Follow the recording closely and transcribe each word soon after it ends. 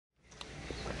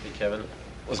Kevin.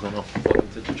 What's going on? Welcome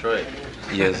to Detroit.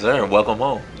 Yes, sir. Welcome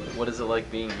home. What is it like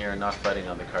being here and not fighting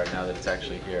on the card now that it's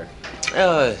actually here?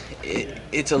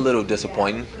 It's a little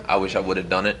disappointing. I wish I would have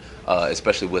done it,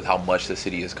 especially with how much the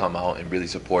city has come out and really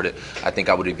supported. I think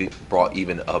I would have brought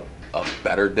even a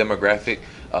better demographic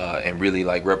and really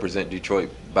like represent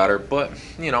Detroit better. But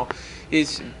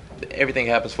it's everything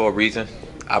happens for a reason.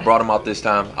 I brought them out this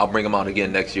time. I'll bring them out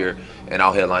again next year, and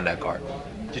I'll headline that card.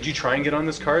 Did you try and get on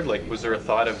this card? Like, was there a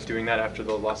thought of doing that after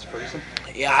the loss to Ferguson?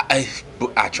 Yeah,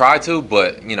 I tried to,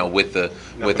 but with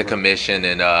the commission,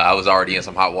 and I was already in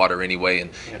some hot water anyway, and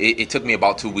it took me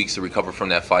about 2 weeks to recover from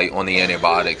that fight on the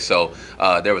antibiotics, so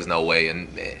there was no way, and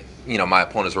my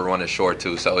opponents were running short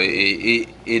too, so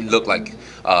it looked like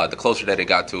the closer that it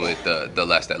got to it, the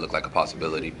less that looked like a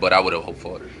possibility, but I would have hoped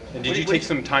for it. And did you take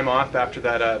some time off after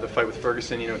that the fight with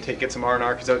Ferguson? Get some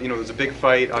R&R because it was a big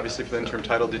fight, obviously for the interim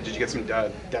title. Did you get some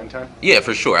downtime? Yeah,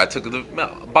 for sure. I took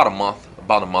about a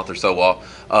month or so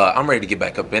off. I'm ready to get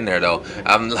back up in there though.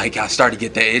 I started to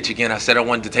get that itch again. I said I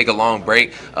wanted to take a long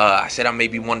break. I said I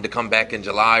maybe wanted to come back in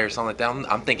July or something like that.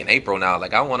 I'm thinking April now.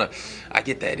 I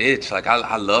get that itch.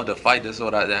 I love to fight. This is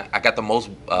what I got the most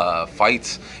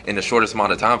fights in the shortest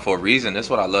amount of time for a reason. This is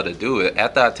what I love to do.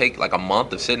 After I take a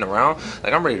month of sitting around,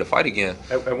 I'm ready to fight again.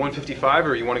 At 155,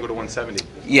 or you want to go to 170?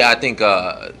 Yeah, I think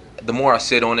the more I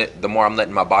sit on it, the more I'm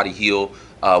letting my body heal.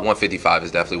 155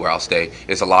 is definitely where I'll stay.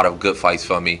 It's a lot of good fights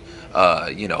for me.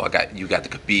 You got the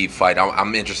Khabib fight.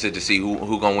 I'm interested to see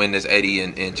who gonna win this Eddie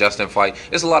and Justin fight.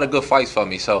 It's a lot of good fights for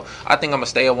me. So I think I'm gonna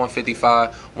stay at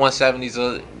 155.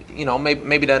 170's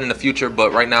maybe that in the future,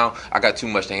 but right now I got too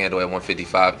much to handle at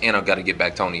 155, and I've got to get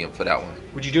back Tony in for that one.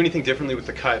 Would you do anything differently with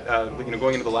the cut?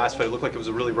 Going into the last fight, it looked like it was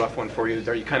a really rough one for you.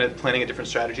 Are you kind of planning a different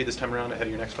strategy this time around ahead of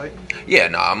your next fight? Yeah,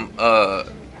 no,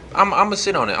 I'm gonna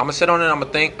sit on it. I'm gonna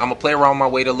think. I'm gonna play around my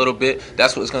weight a little bit.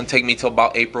 That's what's gonna take me till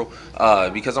about April,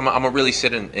 because I'm gonna really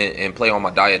sit and play on my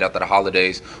diet after the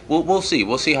holidays. We'll see.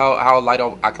 We'll see how light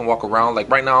I can walk around. Like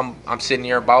right now, I'm sitting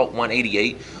here about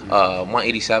 188,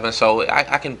 187. So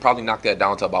I can probably knock that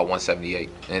down to about 178,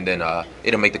 and then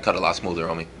it'll make the cut a lot smoother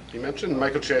on me. You mentioned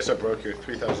Michael Chiesa broke your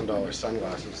 $3,000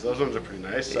 sunglasses. Those ones are pretty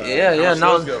nice. They're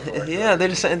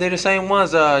the same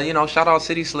ones. Shout out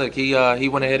City Slick. He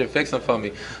went ahead and fixed them for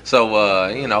me. So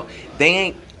they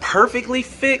ain't perfectly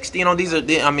fixed. These are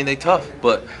they tough,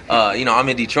 but I'm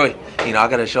in Detroit. I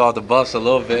gotta show off the buffs a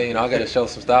little bit. I gotta show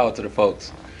some style to the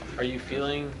folks. Are you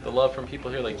feeling the love from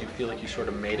people here? Do you feel like you sort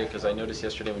of made it? Because I noticed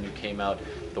yesterday when you came out,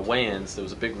 the weigh-ins, there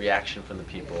was a big reaction from the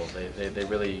people. They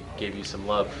really gave you some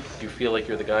love. Do you feel like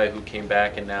you're the guy who came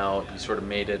back and now you sort of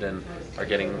made it and are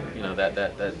getting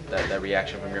that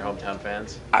reaction from your hometown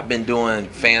fans? I've been doing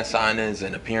fan signings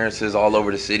and appearances all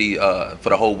over the city for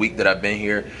the whole week that I've been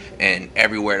here, and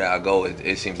everywhere that I go,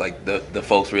 it seems like the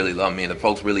folks really love me, and the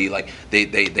folks really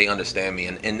they understand me,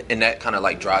 and that kind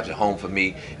of drives it home for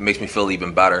me. It makes me feel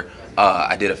even better.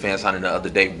 I did a fan signing the other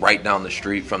day right down the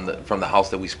street from the house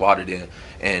that we squatted in,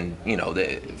 and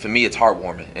for me it's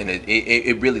heartwarming, and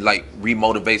it really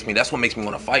remotivates me. That's what makes me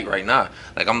want to fight right now.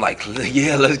 I'm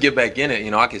yeah, let's get back in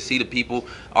it. I can see the people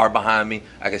are behind me.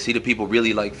 I can see the people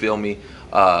really feel me.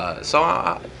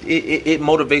 So it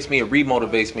motivates me. It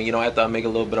remotivates me. After I make a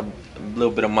little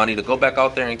bit of money to go back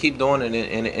out there and keep doing it,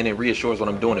 and it reassures what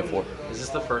I'm doing it for. Is this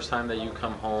the first time that you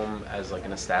come home as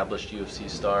an established UFC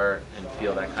star and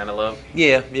feel that kind of love?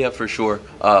 Yeah, for sure.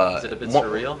 Is it a bit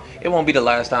surreal? It won't be the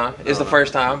last time. It's the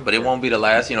first time, but it won't be the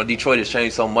last. Detroit has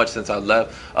changed so much since I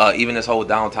left. Even this whole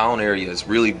downtown area is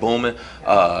really booming.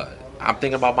 I'm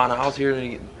thinking about buying a house here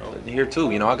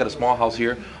too. I got a small house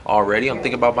here already. I'm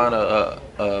thinking about buying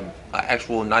a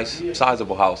actual nice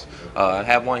sizable house.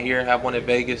 Have one here, have one in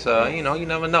Vegas. You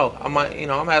never know. I'm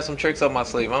gonna have some tricks up my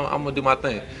sleeve. I'm gonna do my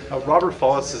thing. Robert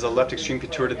Follis is a left extreme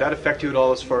couture. Did that affect you at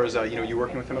all as far as you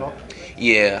working with him at all?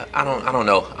 Yeah, I don't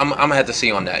know. I'm gonna have to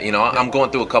see on that. I'm going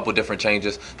through a couple different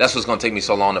changes. That's what's gonna take me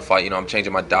so long to fight. I'm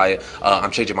changing my diet. I'm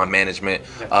changing my management.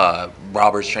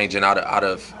 Robert's changing out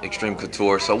of extreme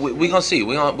couture. So we gonna see.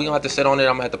 We gonna have to sit on it.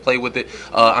 I'm gonna have to play with it.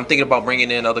 I'm thinking about bringing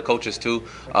in other coaches too.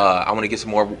 I want to get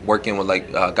some more work in with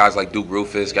guys like Duke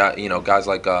Rufus, guys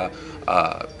like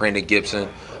Brandon Gibson.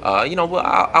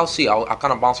 I'll see. I'll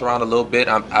kind of bounce around a little bit.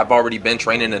 I've already been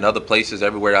training in other places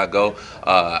everywhere I go.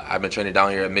 I've been training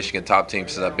down here at Michigan Top Team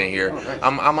since I've been here.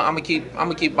 I'm gonna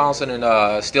keep bouncing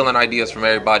and stealing ideas from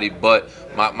everybody, but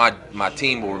my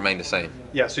team will remain the same.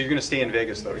 Yeah, so you're going to stay in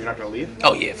Vegas, though. You're not going to leave?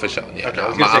 Oh yeah, for sure. Yeah, Okay, no, I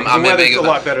was gonna say, 'cause the I'm in weather's Vegas. a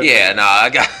lot better Yeah, than-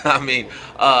 no, I mean,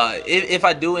 if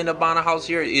I do end up buying a house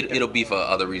here, it'll be for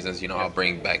other reasons. You know, I'll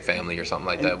bring back family or something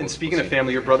like that. And speaking of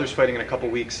family, your brother's fighting in a couple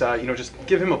weeks. Just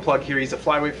give him a plug here. He's a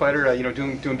flyweight fighter.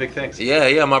 Doing big things.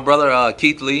 Yeah, my brother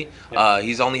Keith Lee.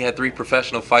 He's only had 3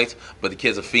 professional fights, but the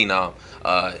kid's a phenom.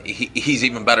 He's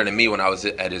even better than me when I was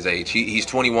at his age. He's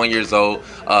 21 years old.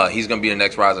 He's gonna be the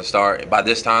next rising star. By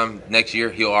this time next year,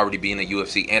 he'll already be in the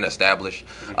UFC and established.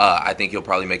 I think he'll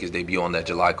probably make his debut on that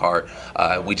July card.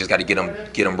 We just got to get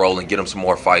him rolling, get him some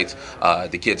more fights.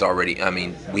 The kid's already. I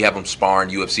mean, we have him sparring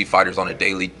UFC fighters on a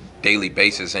daily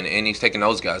basis, and he's taking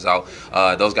those guys out.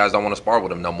 Those guys don't want to spar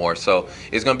with him no more, so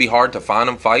it's going to be hard to find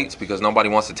him fights because nobody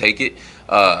wants to take it.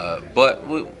 But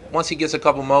once he gets a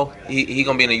couple more, he's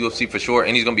going to be in the UFC for sure,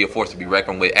 and he's going to be a force to be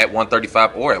reckoned with at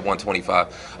 135 or at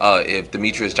 125. If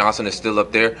Demetrius Johnson is still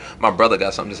up there, my brother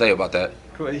got something to say about that.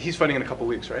 Cool. He's fighting in a couple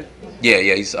weeks, right?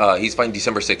 Yeah, he's fighting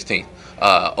December 16th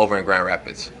over in Grand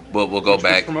Rapids. We'll go Which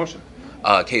back. promotion?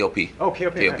 KOP. Oh,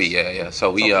 KOP. KOP, Nice. yeah. So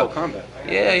It's we all full combat.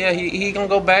 Yeah, he gonna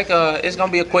go back. It's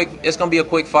gonna be a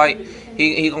quick fight.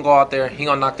 He gonna go out there. He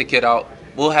gonna knock the kid out.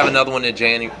 We'll have another one in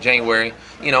January.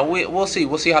 We'll see.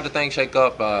 We'll see how the things shake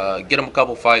up. Get him a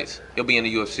couple fights. He'll be in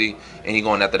the UFC, and he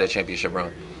going after that championship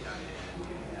run.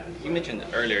 You mentioned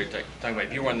earlier, talking about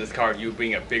if you were on this card, you would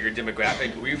bring a bigger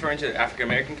demographic. Were you referring to the African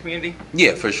American community?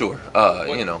 Yeah, for sure.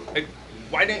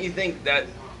 Why don't you think the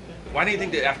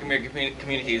African American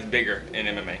community is bigger in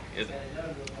MMA?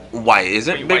 Why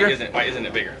isn't it bigger? Why isn't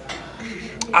it bigger?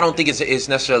 I don't think it's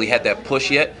necessarily had that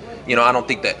push yet. I don't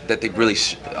think that they've really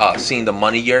seen the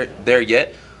money there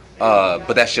yet.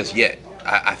 But that's just yet.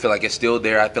 I feel like it's still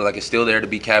there. I feel like it's still there to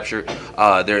be captured.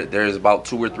 There's about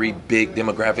 2 or 3 big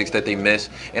demographics that they miss,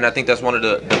 and I think that's one of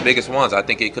the biggest ones. I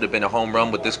think it could have been a home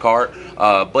run with this card.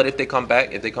 But if they come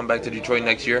back to Detroit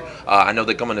next year, I know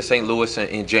they're coming to St. Louis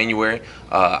in January.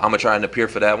 I'm gonna try and appear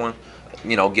for that one.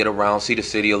 Get around, see the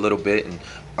city a little bit, and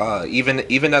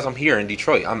even as I'm here in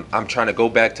Detroit, I'm trying to go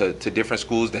back to different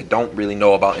schools that don't really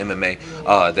know about MMA.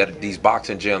 That these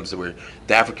boxing gyms where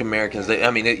the African Americans,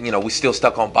 we still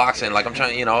stuck on boxing. Like I'm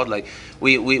trying,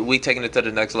 we taking it to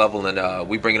the next level, and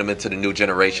we bringing them into the new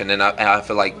generation. And I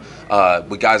feel like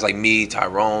with guys like me,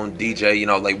 Tyrone, DJ,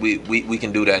 we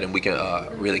can do that, and we can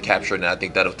really capture it. And I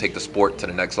think that'll take the sport to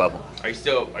the next level.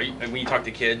 When you talk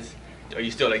to kids, are you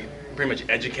still pretty much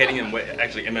educating them what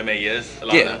actually MMA is?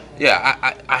 Yeah,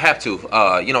 I have to.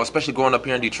 Especially growing up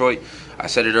here in Detroit. I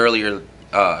said it earlier.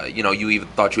 You even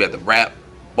thought you had to rap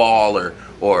ball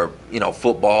or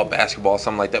football, basketball,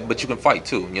 something like that. But you can fight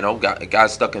too.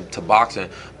 Guys stuck into boxing.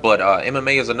 But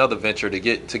MMA is another venture to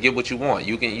get what you want.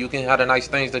 You can have the nice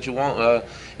things that you want.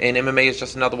 And MMA is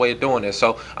just another way of doing it.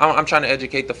 So I'm trying to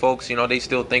educate the folks. They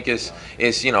still think it's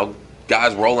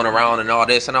guys rolling around and all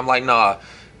this, and I'm like, nah.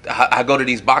 I go to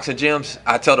these boxing gyms.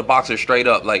 I tell the boxers straight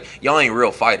up, like, y'all ain't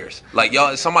real fighters. Like,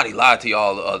 y'all, somebody lied to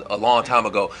y'all a long time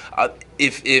ago.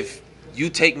 If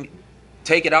you take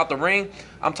it out the ring,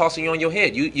 I'm tossing you on your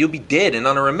head. You'll be dead in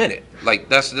under a minute. Like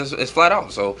that's it's flat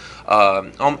out. So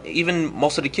even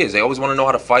most of the kids, they always want to know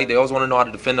how to fight. They always want to know how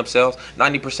to defend themselves.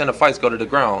 90% of fights go to the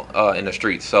ground in the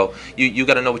streets. So you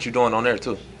got to know what you're doing on there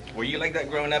too. Were you like that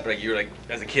growing up? Like you were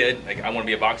as a kid, I want to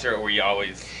be a boxer, or were you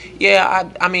always? Yeah,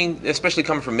 I mean, especially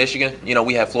coming from Michigan,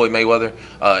 we had Floyd Mayweather.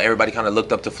 Everybody kind of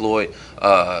looked up to Floyd.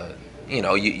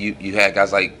 You had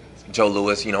guys like Joe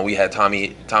Louis. We had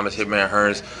Thomas Hitman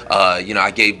Hearns.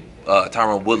 I gave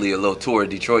Tyron Woodley a little tour of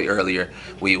Detroit earlier.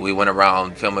 We went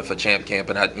around filming for Champ Camp,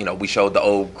 and we showed the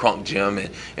old Crunk gym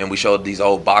and we showed these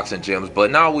old boxing gyms.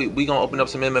 But now we gonna open up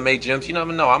some MMA gyms. You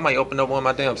never know. I might open up one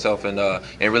my damn self and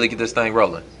really get this thing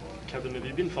rolling. Kevin, have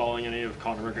you been following any of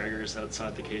Conor McGregor's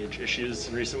outside the cage issues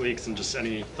in recent weeks, and just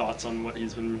any thoughts on what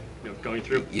he's been going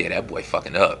through? Yeah, that boy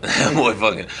fucking up. That boy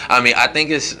fucking. I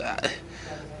think it's.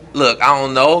 Look, I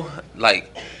don't know.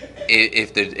 Like,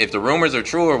 if the rumors are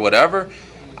true or whatever,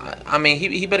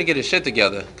 he better get his shit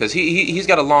together, because he's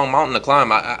got a long mountain to climb.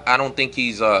 I don't think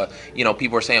he's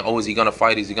people are saying, oh, is he gonna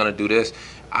fight? Is he gonna do this?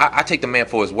 I take the man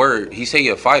for his word. He say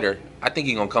he's a fighter. I think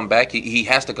he's gonna come back. He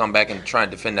has to come back and try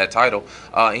and defend that title.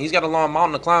 And he's got a long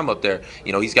mountain to climb up there.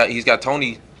 He's got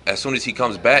Tony. As soon as he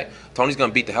comes back, Tony's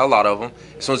gonna beat the hell out of him.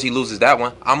 As soon as he loses that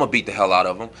one, I'm gonna beat the hell out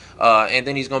of him. And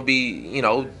then he's gonna be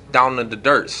down in the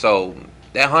dirt. So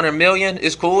that $100 million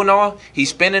is cool and all. He's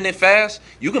spending it fast.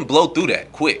 You can blow through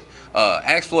that quick.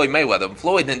 Ask Floyd Mayweather.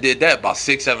 Floyd then did that about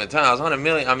 6-7 times. $100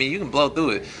 million. You can blow through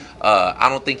it. I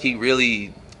don't think he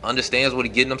really understands what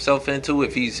he's getting himself into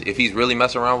if he's really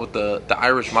messing around with the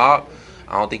Irish mob.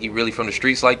 I don't think he really from the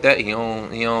streets like that. He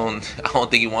don't. I don't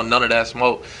think he want none of that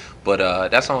smoke. But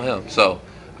that's on him. So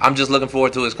I'm just looking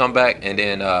forward to his comeback, and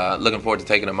then looking forward to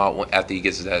taking him out after he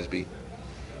gets his ass beat.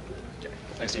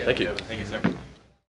 Thanks, Thank you. Thank you, sir.